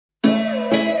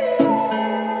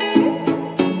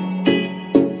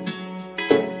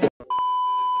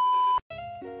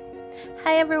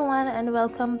everyone, and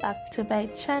welcome back to my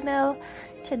channel.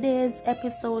 Today's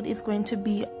episode is going to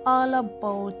be all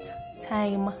about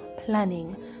time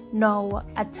planning. Now,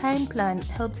 a time plan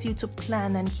helps you to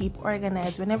plan and keep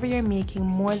organized whenever you're making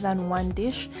more than one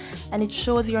dish, and it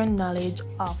shows your knowledge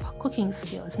of cooking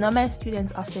skills. Now, my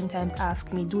students oftentimes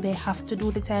ask me, do they have to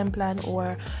do the time plan,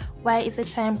 or why is the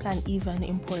time plan even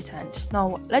important?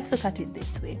 Now, let's look at it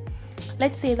this way.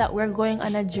 Let's say that we're going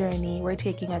on a journey, we're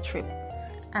taking a trip,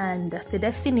 and the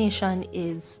destination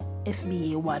is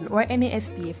SBA 1 or any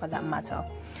SBA for that matter.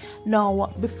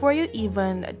 Now, before you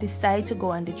even decide to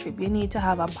go on the trip, you need to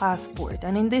have a passport,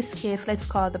 and in this case, let's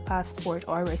call the passport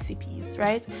our recipes,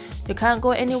 right? You can't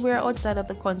go anywhere outside of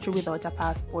the country without a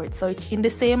passport, so in the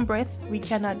same breath, we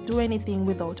cannot do anything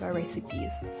without our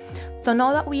recipes. So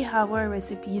now that we have our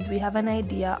recipes, we have an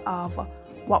idea of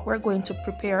what we're going to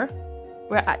prepare.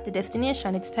 We're at the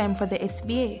destination, it's time for the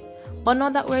SBA. But now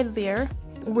that we're there,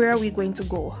 where are we going to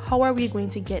go? How are we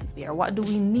going to get there? What do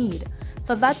we need?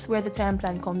 So that's where the time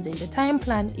plan comes in. The time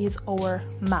plan is our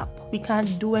map. We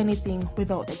can't do anything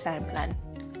without the time plan.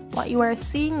 What you are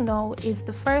seeing now is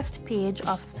the first page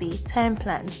of the time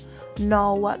plan.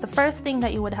 Now, the first thing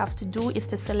that you would have to do is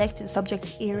to select the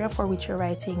subject area for which you're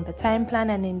writing the time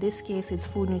plan, and in this case, it's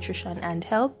food, nutrition, and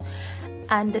health.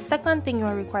 And the second thing you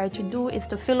are required to do is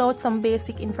to fill out some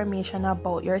basic information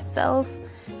about yourself,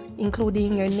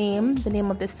 including your name, the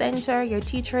name of the center, your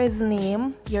teacher's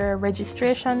name, your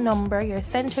registration number, your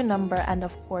center number, and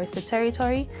of course the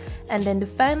territory. And then the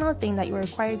final thing that you're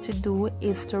required to do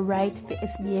is to write the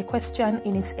SBA question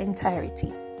in its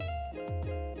entirety.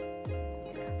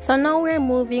 So now we're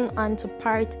moving on to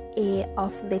part A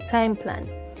of the time plan.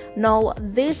 Now,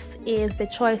 this is the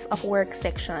choice of work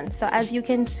section. So as you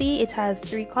can see, it has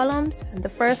 3 columns, and the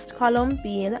first column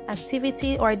being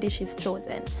activity or dishes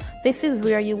chosen. This is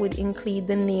where you would include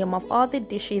the name of all the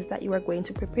dishes that you are going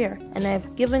to prepare, and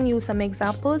I've given you some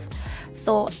examples.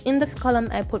 So in this column,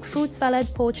 I put fruit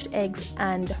salad, poached eggs,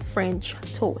 and French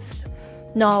toast.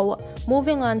 Now,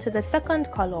 moving on to the second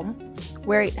column,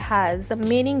 where it has the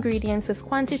main ingredients with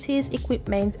quantities,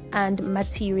 equipment, and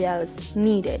materials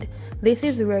needed. This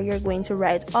is where you're going to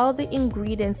write all the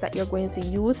ingredients that you're going to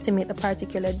use to make the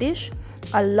particular dish,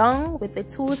 along with the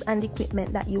tools and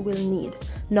equipment that you will need.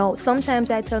 Now, sometimes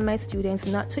I tell my students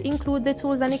not to include the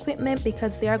tools and equipment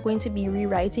because they are going to be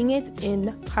rewriting it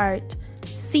in part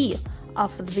C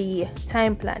of the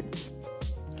time plan.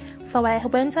 So I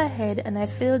went ahead and I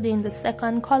filled in the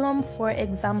second column for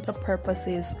example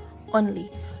purposes only.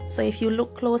 So if you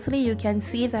look closely, you can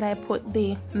see that I put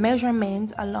the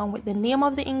measurement along with the name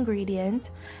of the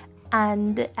ingredient,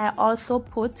 and I also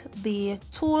put the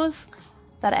tools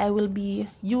that I will be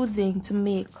using to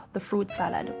make the fruit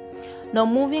salad. Now,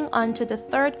 moving on to the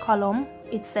third column,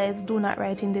 it says do not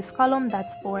write in this column.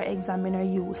 That's for examiner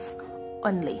use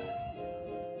only.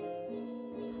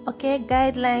 Okay,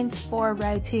 guidelines for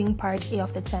writing part A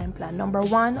of the time plan. Number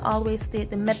 1, always state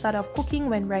the method of cooking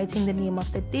when writing the name of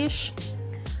the dish.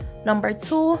 Number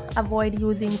 2, avoid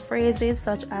using phrases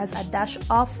such as a dash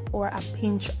off or a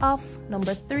pinch off.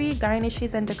 Number 3,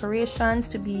 garnishes and decorations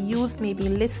to be used may be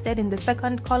listed in the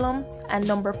second column. And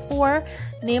number 4,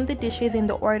 name the dishes in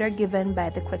the order given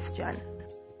by the question.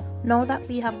 Now that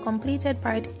we have completed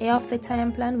part A of the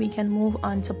time plan, we can move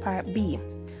on to part B.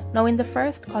 Now, in the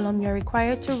first column, you're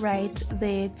required to write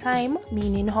the time,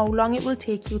 meaning how long it will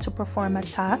take you to perform a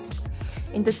task.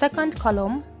 In the second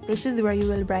column, this is where you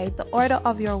will write the order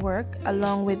of your work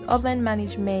along with oven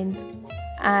management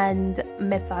and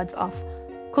methods of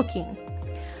cooking.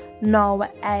 Now,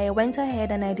 I went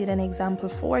ahead and I did an example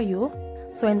for you.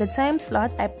 So in the time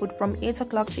slot, I put from 8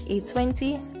 o'clock to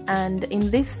 8:20, and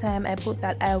in this time, I put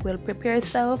that I will prepare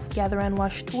self, gather and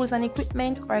wash tools and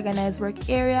equipment, organize work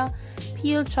area,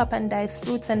 peel, chop and dice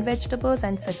fruits and vegetables,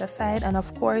 and set aside, and of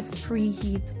course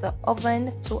preheat the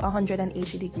oven to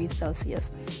 180 degrees Celsius.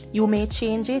 You may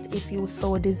change it if you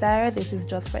so desire. This is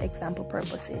just for example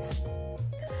purposes.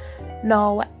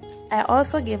 Now, I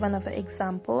also gave another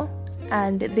example,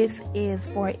 and this is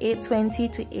for 8:20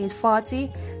 to 8:40,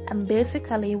 and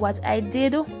basically what I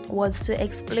did was to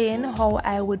explain how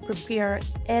I would prepare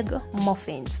egg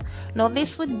muffins. Now,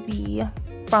 this would be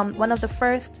from one of the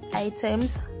first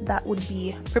items that would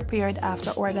be prepared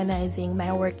after organizing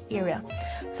my work area.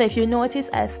 So if you notice,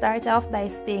 I start off by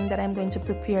saying that I'm going to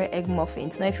prepare egg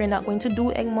muffins. Now, if you're not going to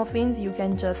do egg muffins, you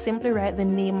can just simply write the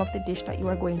name of the dish that you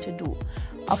are going to do.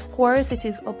 Of course, it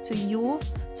is up to you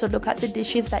to look at the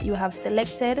dishes that you have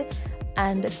selected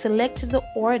and select the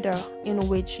order in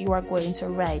which you are going to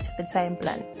write the time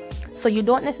plan. So you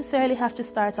don't necessarily have to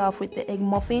start off with the egg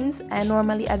muffins. I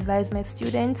normally advise my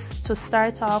students to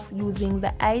start off using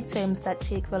the items that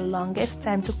take the longest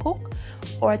time to cook,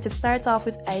 or to start off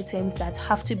with items that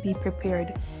have to be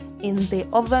prepared in the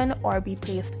oven or be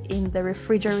placed in the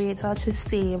refrigerator to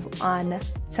save on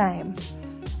time.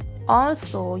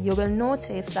 Also, you will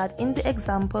notice that in the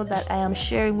example that I am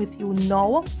sharing with you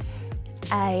now,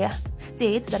 I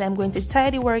state that I'm going to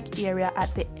tidy work area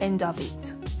at the end of it.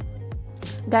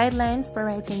 Guidelines for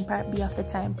writing part B of the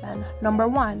time plan. Number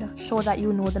 1, show that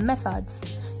you know the methods.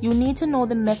 You need to know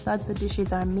the methods the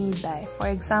dishes are made by. For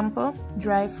example,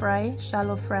 dry fry,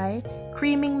 shallow fry,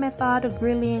 creaming method,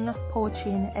 grilling,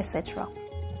 poaching, etc.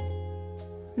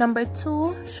 Number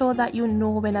 2, show that you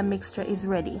know when a mixture is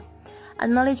ready. A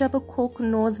knowledgeable cook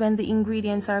knows when the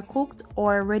ingredients are cooked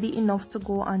or ready enough to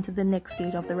go on to the next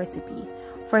stage of the recipe.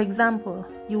 For example,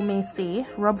 you may say,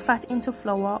 rub fat into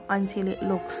flour until it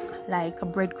looks like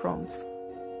breadcrumbs.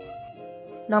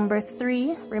 Number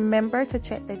 3, remember to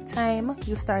check the time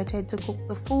you started to cook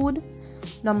the food.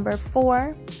 Number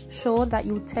 4, show that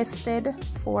you tested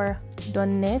for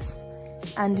doneness.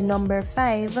 And number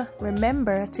 5,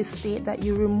 remember to state that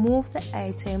you remove the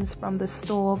items from the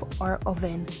stove or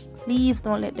oven. Please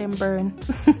don't let them burn.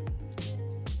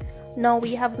 Now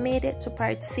we have made it to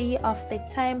part C of the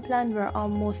time plan. We're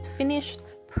almost finished.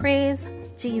 Praise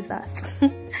Jesus.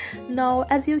 Now,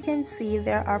 as you can see,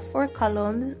 there are 4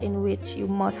 columns in which you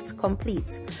must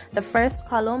complete. The first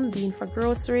column being for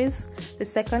groceries, the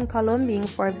second column being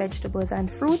for vegetables and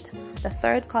fruit, the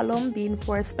third column being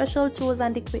for special tools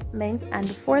and equipment, and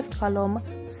the fourth column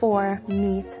for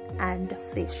meat and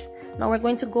fish. Now we're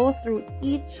going to go through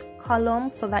each column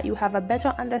so that you have a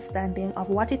better understanding of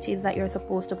what it is that you're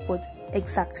supposed to put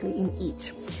exactly in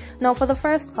each. Now for the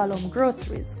first column,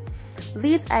 groceries.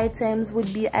 These items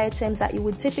would be items that you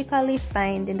would typically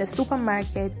find in the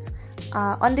supermarket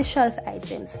on the shelf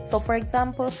items. So for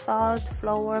example, salt,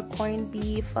 flour, corned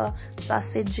beef,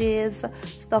 sausages,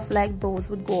 stuff like those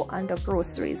would go under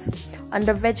groceries.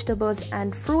 Under vegetables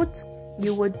and fruit,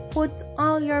 you would put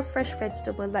all your fresh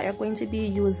vegetables that you're going to be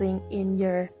using in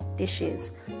your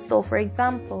dishes. So for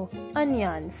example,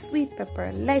 onions, sweet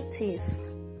pepper, lettuce,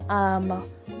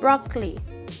 broccoli,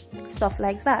 stuff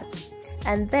like that.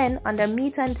 And then under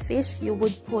meat and fish, you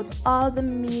would put all the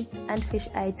meat and fish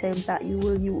items that you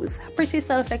will use. Pretty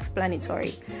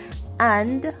self-explanatory.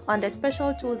 And under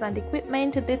special tools and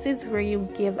equipment, this is where you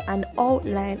give an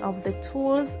outline of the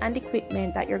tools and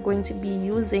equipment that you're going to be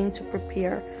using to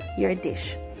prepare your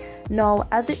dish. Now,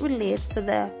 as it relates to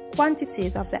the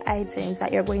quantities of the items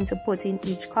that you're going to put in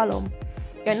each column,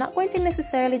 you're not going to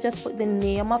necessarily just put the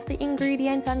name of the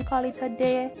ingredient and call it a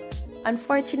day.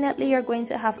 Unfortunately, you're going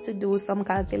to have to do some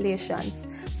calculations.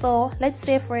 So let's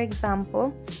say, for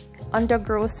example, under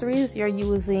groceries, you're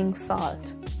using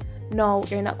salt. Now,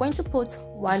 you're not going to put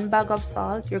 1 bag of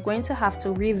salt. You're going to have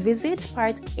to revisit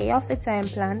part A of the time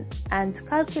plan and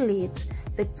calculate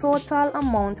the total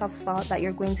amount of salt that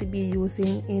you're going to be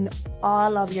using in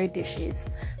all of your dishes.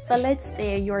 So let's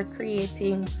say you're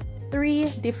creating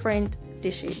 3 different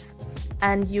dishes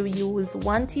and you use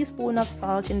 1 teaspoon of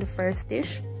salt in the first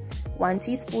dish, 1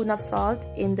 teaspoon of salt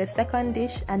in the second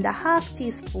dish, and a half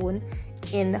teaspoon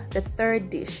in the third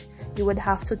dish. You would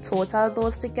have to total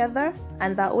those together,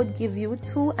 and that would give you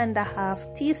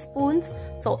 2.5 teaspoons.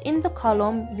 So in the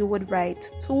column, you would write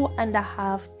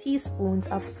 2.5 teaspoons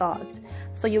of salt.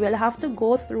 So you will have to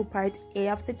go through part A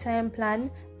of the time plan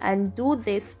and do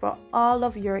this for all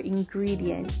of your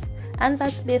ingredients. And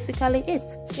that's basically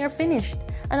it. You're finished.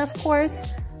 And of course,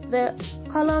 the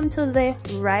column to the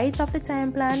right of the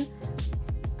time plan,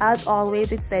 as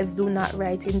always, it says do not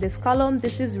write in this column.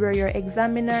 This is where your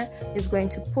examiner is going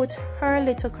to put her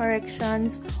little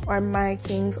corrections or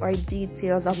markings or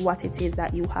details of what it is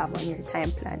that you have on your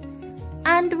time plan.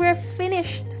 And we're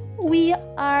finished. We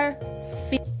are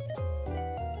finished.